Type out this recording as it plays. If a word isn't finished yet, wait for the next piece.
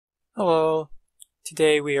Hello.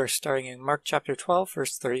 Today we are starting in Mark chapter 12,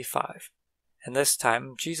 verse 35. And this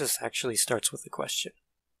time, Jesus actually starts with a question.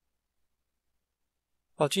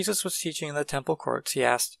 While Jesus was teaching in the temple courts, he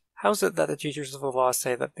asked, "How is it that the teachers of the law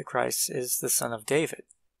say that the Christ is the son of David?"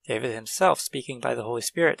 David himself, speaking by the Holy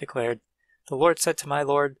Spirit, declared, "The Lord said to my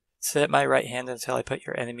Lord, sit at my right hand until I put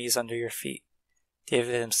your enemies under your feet."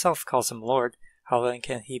 David himself calls him Lord. How then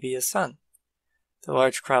can he be his son? The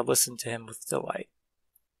large crowd listened to him with delight.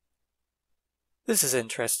 This is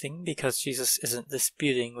interesting because Jesus isn't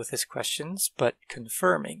disputing with his questions, but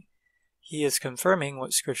confirming. He is confirming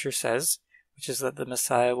what Scripture says, which is that the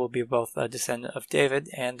Messiah will be both a descendant of David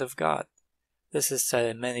and of God. This is said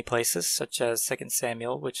in many places, such as 2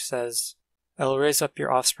 Samuel, which says, "I will raise up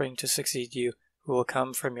your offspring to succeed you, who will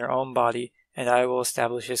come from your own body, and I will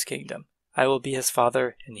establish his kingdom. I will be his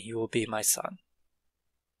father, and he will be my son."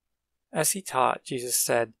 As he taught, Jesus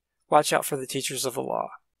said, "Watch out for the teachers of the law.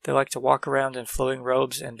 They like to walk around in flowing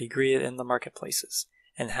robes and be greeted in the marketplaces,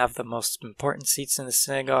 and have the most important seats in the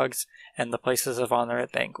synagogues and the places of honor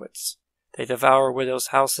at banquets. They devour widows'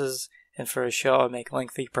 houses, and for a show make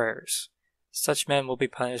lengthy prayers. Such men will be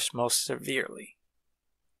punished most severely."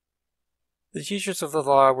 The teachers of the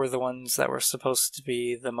law were the ones that were supposed to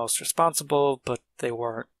be the most responsible, but they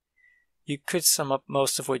weren't. You could sum up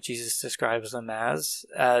most of what Jesus describes them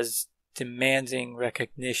as demanding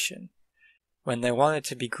recognition. When they wanted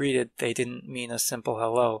to be greeted, they didn't mean a simple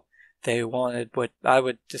hello. They wanted what I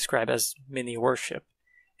would describe as mini worship.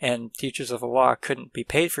 And teachers of the law couldn't be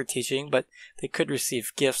paid for teaching, but they could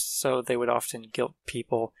receive gifts, so they would often guilt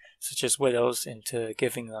people, such as widows, into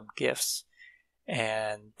giving them gifts.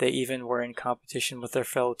 And they even were in competition with their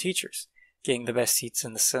fellow teachers, getting the best seats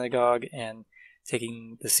in the synagogue and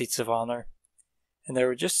taking the seats of honor. And they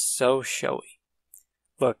were just so showy.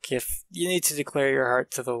 Look, if you need to declare your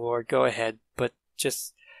heart to the Lord, go ahead, but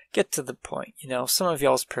just get to the point. Some of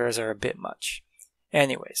y'all's prayers are a bit much.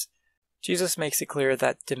 Anyways, Jesus makes it clear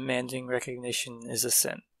that demanding recognition is a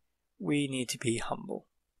sin. We need to be humble.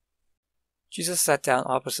 Jesus sat down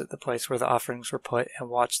opposite the place where the offerings were put and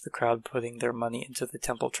watched the crowd putting their money into the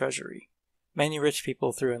temple treasury. Many rich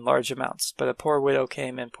people threw in large amounts, but a poor widow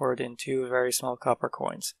came and poured in 2 very small copper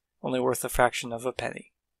coins, only worth a fraction of a penny.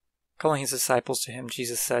 Calling his disciples to him,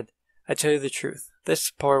 Jesus said, "I tell you the truth, this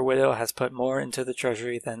poor widow has put more into the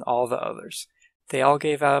treasury than all the others. They all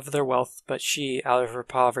gave out of their wealth, but she, out of her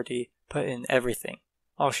poverty, put in everything,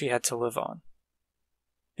 all she had to live on."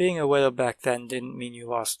 Being a widow back then didn't mean you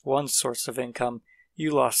lost one source of income, you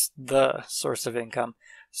lost the source of income,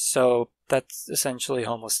 so that's essentially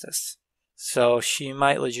homelessness. So she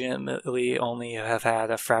might legitimately only have had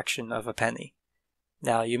a fraction of a penny.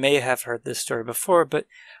 Now, you may have heard this story before, but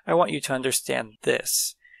I want you to understand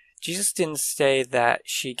this. Jesus didn't say that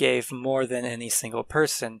she gave more than any single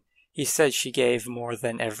person. He said she gave more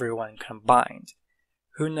than everyone combined.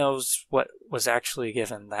 Who knows what was actually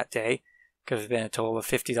given that day? Could have been a total of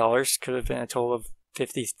 $50, could have been a total of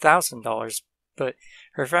 $50,000, but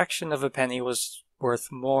her fraction of a penny was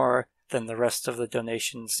worth more than the rest of the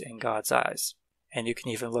donations in God's eyes. And you can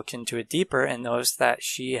even look into it deeper and notice that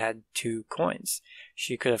she had 2 coins.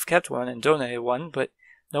 She could have kept one and donated one, but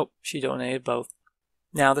nope, she donated both.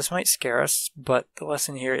 Now, this might scare us, but the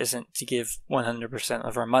lesson here isn't to give 100%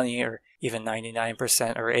 of our money, or even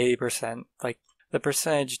 99% or 80%. The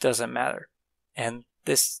percentage doesn't matter. And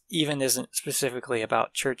this even isn't specifically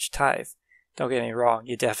about church tithe. Don't get me wrong,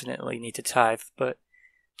 you definitely need to tithe, but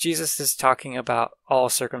Jesus is talking about all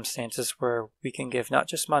circumstances where we can give not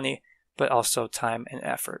just money, but also time and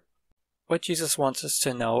effort. What Jesus wants us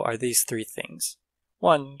to know are these 3 things.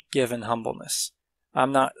 1, give in humbleness.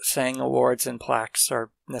 I'm not saying awards and plaques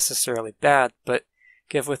are necessarily bad, but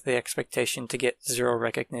give with the expectation to get 0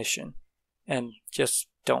 recognition. And just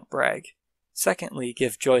don't brag. Secondly,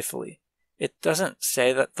 give joyfully. It doesn't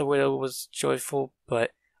say that the widow was joyful,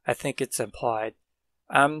 but I think it's implied.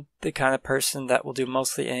 I'm the kind of person that will do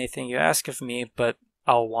mostly anything you ask of me, but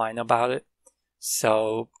I'll whine about it.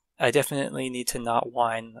 So I definitely need to not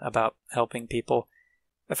whine about helping people.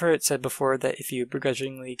 I've heard it said before that if you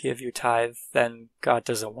begrudgingly give your tithe, then God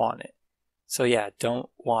doesn't want it. So yeah, don't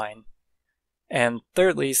whine. And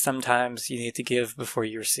thirdly, sometimes you need to give before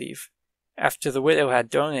you receive. After the widow had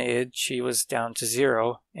donated, she was down to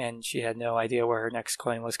 0, and she had no idea where her next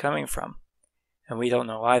coin was coming from. And we don't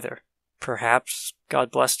know either. Perhaps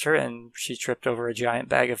God blessed her and she tripped over a giant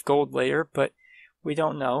bag of gold later, but we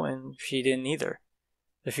don't know, and she didn't either.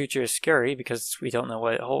 The future is scary because we don't know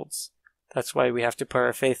what it holds. That's why we have to put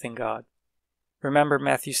our faith in God. Remember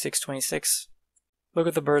Matthew 6:26? Look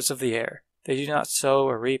at the birds of the air. They do not sow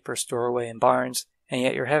or reap or store away in barns, and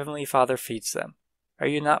yet your heavenly Father feeds them. Are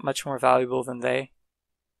you not much more valuable than they?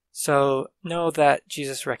 So know that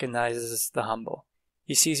Jesus recognizes the humble.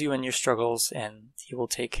 He sees you in your struggles, and he will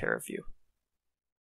take care of you.